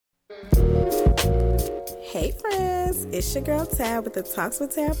Hey friends, it's your girl Tab with the Talks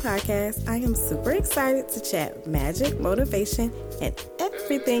with Tab podcast. I am super excited to chat magic, motivation, and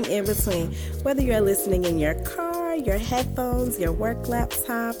everything in between. Whether you're listening in your car, your headphones, your work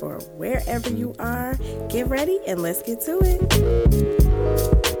laptop, or wherever you are, get ready and let's get to it.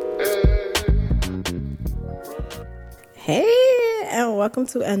 Hey, and welcome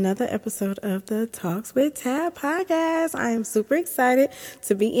to another episode of the Talks with Tab podcast. I am super excited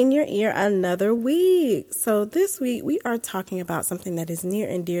to be in your ear another week. So this week we are talking about something that is near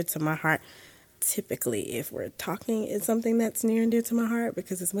and dear to my heart. Typically, if we're talking, it's something that's near and dear to my heart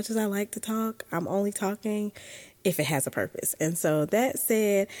because as much as I like to talk, I'm only talking if it has a purpose. And so that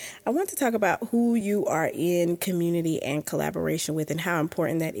said, I want to talk about who you are in community and collaboration with and how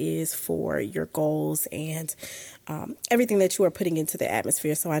important that is for your goals and everything that you are putting into the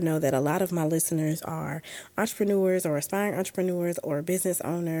atmosphere. So I know that a lot of my listeners are entrepreneurs or aspiring entrepreneurs or business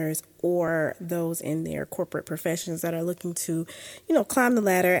owners or those in their corporate professions that are looking to, climb the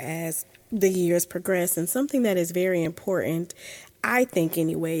ladder as the years progress. And something that is very important, I think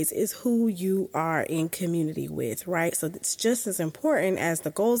anyways, is who you are in community with, right? So it's just as important as the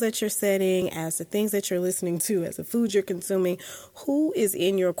goals that you're setting, as the things that you're listening to, as the food you're consuming. Who is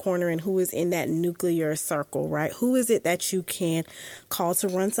in your corner and who is in that nuclear circle, right? Who is it that you can call to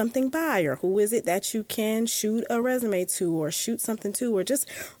run something by, or who is it that you can shoot a resume to or shoot something to, or just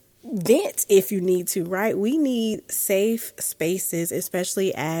vent if you need to, right? We need safe spaces,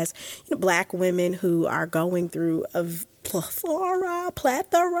 especially as Black women who are going through a plethora.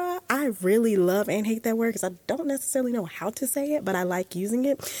 I really love and hate that word because I don't necessarily know how to say it, but I like using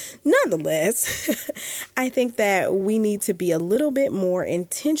it. Nonetheless, I think that we need to be a little bit more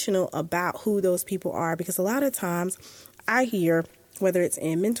intentional about who those people are, because a lot of times I hear, whether it's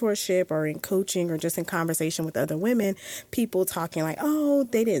in mentorship or in coaching or just in conversation with other women, people talking like, oh,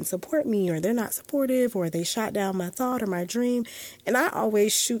 they didn't support me, or they're not supportive, or they shot down my thought or my dream. And I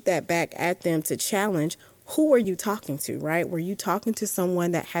always shoot that back at them to challenge, who are you talking to, right? Were you talking to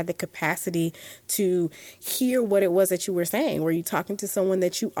someone that had the capacity to hear what it was that you were saying? Were you talking to someone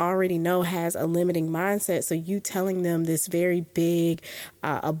that you already know has a limiting mindset? So you telling them this very big,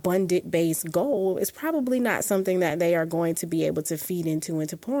 abundant based goal is probably not something that they are going to be able to feed into and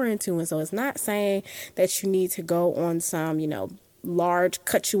to pour into. And so it's not saying that you need to go on some, large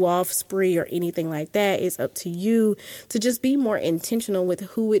cut you off spree or anything like that. It's up to you to just be more intentional with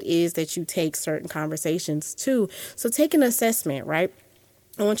who it is that you take certain conversations to. So take an assessment, right?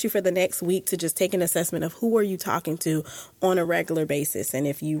 I want you for the next week to just take an assessment of who are you talking to on a regular basis. And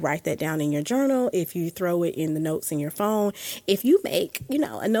if you write that down in your journal, if you throw it in the notes in your phone, if you make,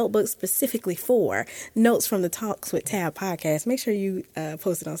 a notebook specifically for notes from the Talks with Tab podcast, make sure you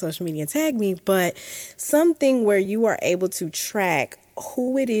post it on social media and tag me, but something where you are able to track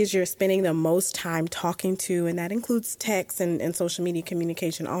who it is you're spending the most time talking to, and that includes text and social media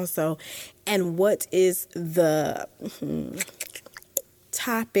communication also, and what is the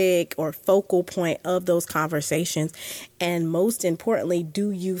topic or focal point of those conversations. And most importantly,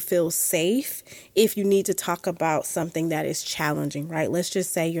 do you feel safe if you need to talk about something that is challenging, right? Let's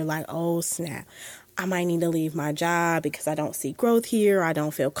just say you're like, oh snap, I might need to leave my job because I don't see growth here. I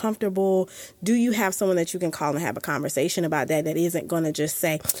don't feel comfortable. Do you have someone that you can call and have a conversation about that isn't going to just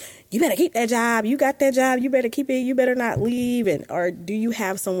say, you better keep that job. You got that job. You better keep it. You better not leave. Or do you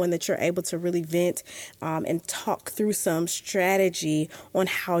have someone that you're able to really vent and talk through some strategy on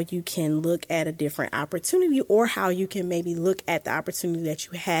how you can look at a different opportunity, or how you can maybe look at the opportunity that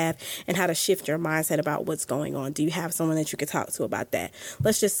you have and how to shift your mindset about what's going on? Do you have someone that you could talk to about that?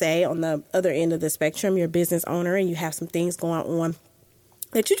 Let's just say on the other end of the spectrum, you're a business owner and you have some things going on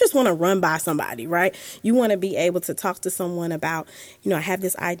that you just want to run by somebody, right? You want to be able to talk to someone about, I have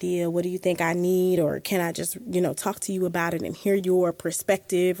this idea. What do you think I need? Or can I just, talk to you about it and hear your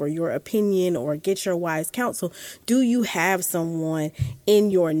perspective or your opinion or get your wise counsel? Do you have someone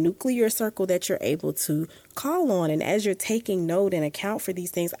in your nuclear circle that you're able to call on? And as you're taking note and account for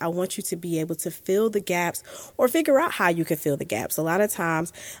these things, I want you to be able to fill the gaps or figure out how you can fill the gaps. A lot of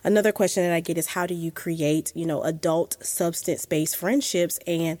times, another question that I get is, how do you create, adult substance-based friendships?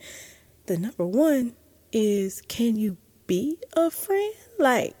 And the number one is, can you be a friend?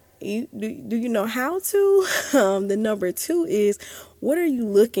 Like, do you know how to? The number two is, what are you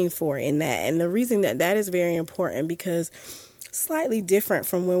looking for in that? And the reason that is very important, because slightly different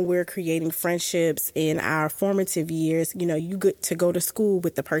from when we're creating friendships in our formative years. You know, you get to go to school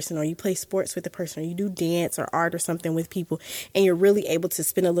with the person, or you play sports with the person, or you do dance or art or something with people, and you're really able to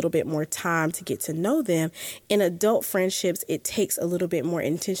spend a little bit more time to get to know them. In adult friendships, it takes a little bit more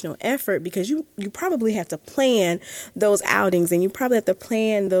intentional effort, because you probably have to plan those outings, and you probably have to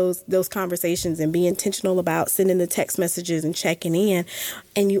plan those conversations and be intentional about sending the text messages and checking in.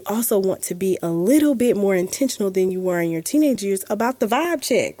 And you also want to be a little bit more intentional than you were in your teenage years about the vibe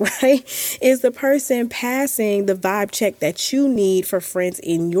check, right? Is the person passing the vibe check that you need for friends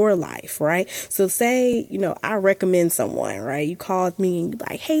in your life, right? So say, I recommend someone, right? You called me and you're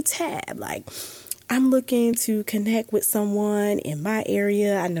like, hey, Tab, like, I'm looking to connect with someone in my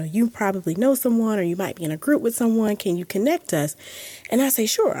area. I know you probably know someone, or you might be in a group with someone. Can you connect us? And I say,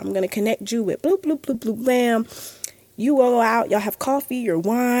 sure, I'm going to connect you with bloop, bloop, bloop, bloop, bam. You go out, y'all have coffee or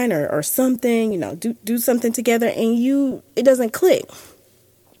wine or something, do something together, and it doesn't click.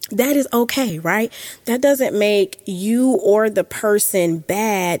 That is okay, right? That doesn't make you or the person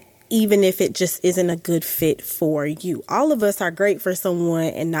bad, even if it just isn't a good fit for you. All of us are great for someone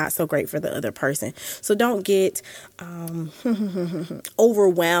and not so great for the other person. So don't get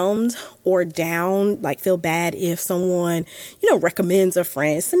overwhelmed or down, like feel bad if someone, recommends a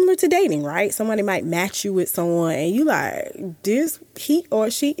friend. Similar to dating, right? Somebody might match you with someone and you like, he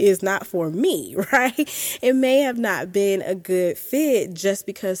or she is not for me, right? It may have not been a good fit just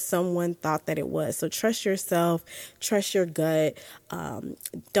because someone thought that it was. So trust yourself, trust your gut.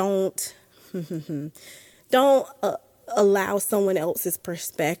 Don't allow someone else's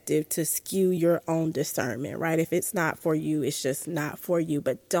perspective to skew your own discernment, right? If it's not for you, it's just not for you.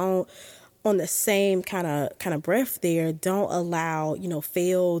 But don't, on the same kind of breath there, don't allow,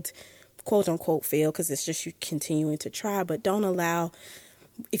 failed, quote unquote fail, because it's just you continuing to try, but don't allow,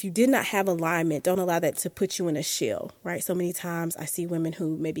 if you did not have alignment, don't allow that to put you in a shell, right? So many times I see women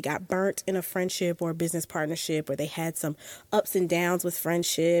who maybe got burnt in a friendship or a business partnership, or they had some ups and downs with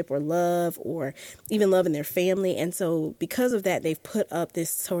friendship or love, or even love in their family. And so because of that, they've put up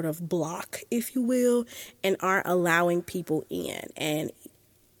this sort of block, if you will, and aren't allowing people in. And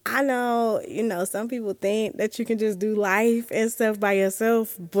I know, some people think that you can just do life and stuff by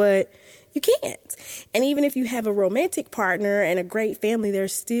yourself, but you can't. And even if you have a romantic partner and a great family,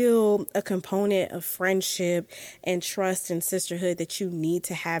 there's still a component of friendship and trust and sisterhood that you need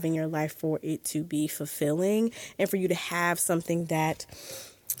to have in your life for it to be fulfilling, and for you to have something that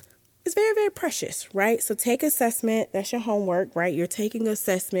is very, very precious, right? So take assessment. That's your homework, right? You're taking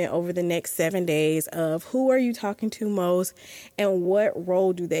assessment over the next 7 days of who are you talking to most, and what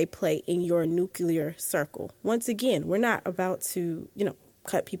role do they play in your nuclear circle. Once again, we're not about to,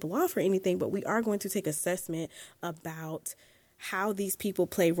 cut people off or anything, but we are going to take assessment about how these people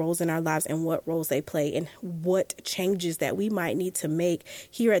play roles in our lives, and what roles they play, and what changes that we might need to make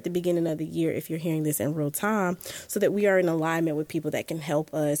here at the beginning of the year, if you're hearing this in real time, so that we are in alignment with people that can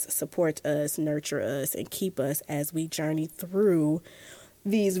help us, support us, nurture us, and keep us as we journey through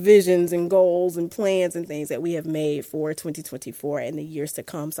these visions and goals and plans and things that we have made for 2024 and the years to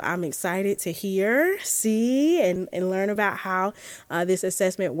come. So I'm excited to hear, see, and learn about how this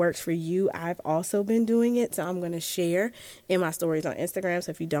assessment works for you. I've also been doing it, so I'm going to share in my stories on Instagram.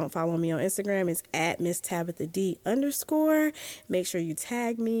 So if you don't follow me on Instagram, it's at MissTabithaD_. Make sure you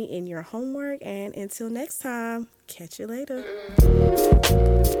tag me in your homework. And until next time, catch you later.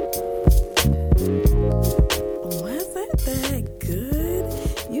 Wasn't that good?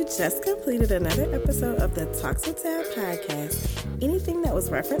 You just completed another episode of the Talk to Tab podcast. Anything that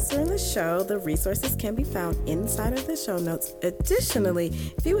was referenced during the show, the resources can be found inside of the show notes. Additionally,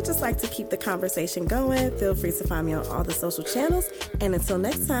 if you would just like to keep the conversation going, feel free to find me on all the social channels. And until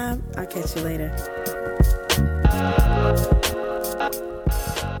next time, I'll catch you later.